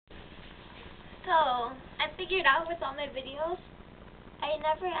So, I figured out with all my videos, I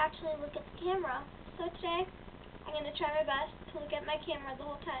never actually look at the camera. So today, I'm going to try my best to look at my camera the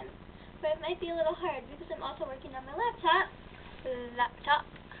whole time. But it might be a little hard because I'm also working on my laptop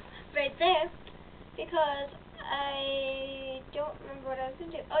right there, because I don't remember what I was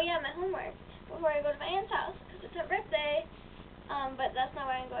going to do. Oh yeah, my homework, before I go to my aunt's house, because it's her birthday. But that's not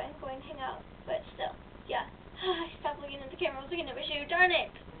where I'm going. I'm going to hang out. But still, yeah. I stopped looking at the camera. I was looking at my shoe. Darn it!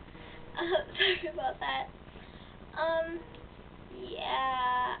 Sorry about that.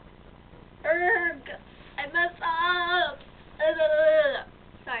 Yeah. I messed up.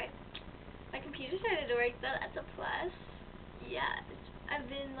 Sorry. My computer started to work though. That's a plus. Yeah. I've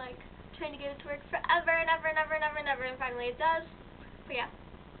been like trying to get it to work forever and ever and ever and ever and ever, and finally it does. But yeah.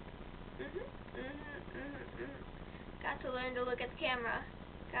 Got to learn to look at the camera.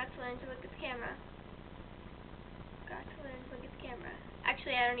 Got to learn to look at the camera. Got to learn to look at the camera.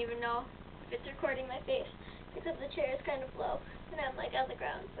 Actually, I don't even know if it's recording my face because the chair is kind of low and I'm like on the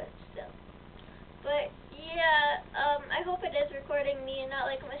ground, but still. But yeah, I hope it is recording me and not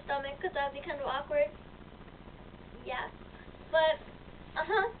like my stomach, because that would be kind of awkward. Yeah. But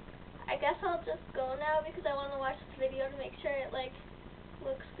I guess I'll just go now because I want to watch this video to make sure it like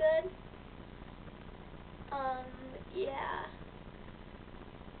looks good. Yeah.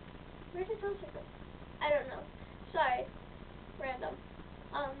 Where did those go? I don't know. Sorry.